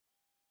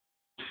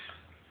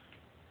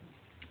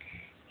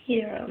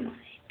Here are my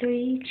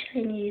 3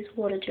 Chinese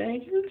water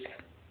dragons.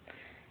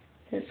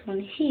 This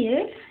one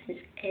here is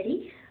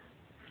Eddie,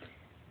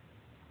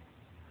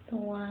 the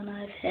one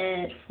I've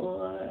had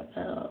for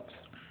about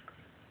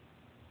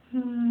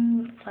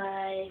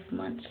 5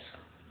 months,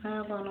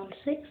 now going on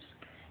 6.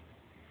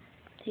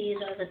 These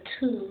are the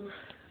 2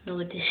 new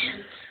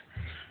additions.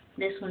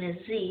 This one is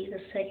Z, the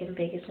second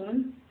biggest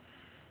one.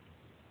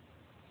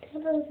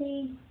 Hello,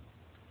 Z.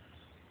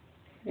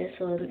 This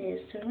one is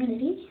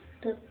Serenity,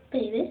 the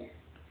baby.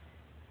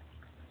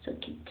 So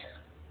cute.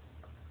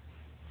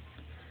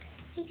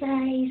 Hey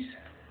guys.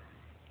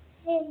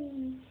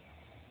 Hey.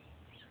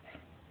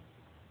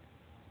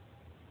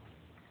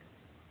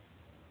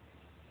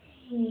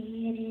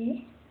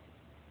 Hey.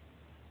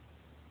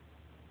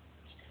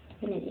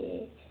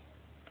 Serenity.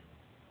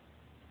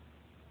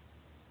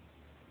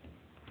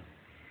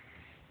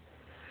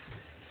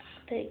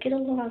 They get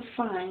along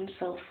fine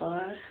so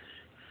far.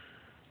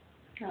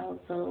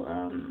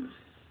 Although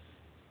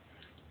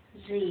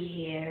Z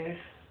here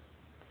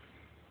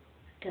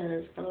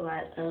does a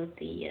lot of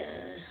the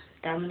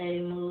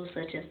dominating moves,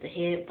 such as the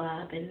head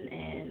bobbing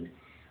and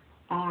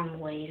arm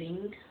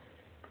waving,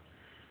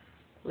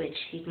 which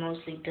he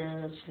mostly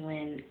does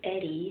when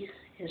Eddie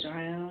is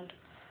around.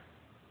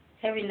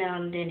 Every now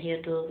and then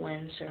he'll do it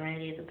when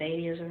Serenity the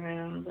baby is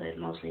around, but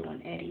mostly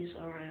when Eddie's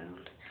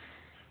around.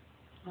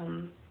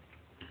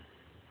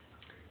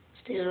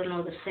 Still don't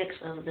know the sex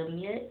of them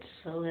yet,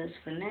 so as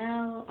for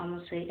now, I'm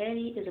going to say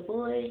Eddie is a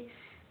boy,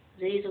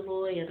 Z is a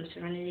boy, and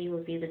Serenity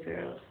will be the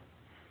girl.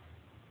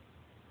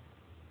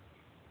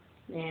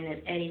 And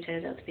if Eddie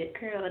turns out to be a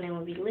girl, then it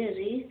will be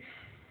Lizzie.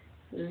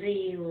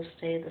 Z will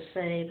stay the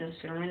same, and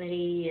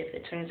Serenity, if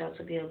it turns out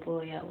to be a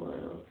boy, I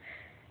will,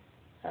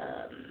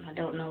 I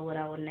don't know what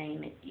I will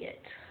name it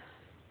yet.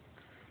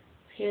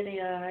 Here they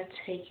are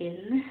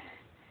taking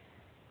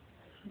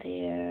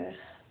their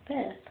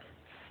bath.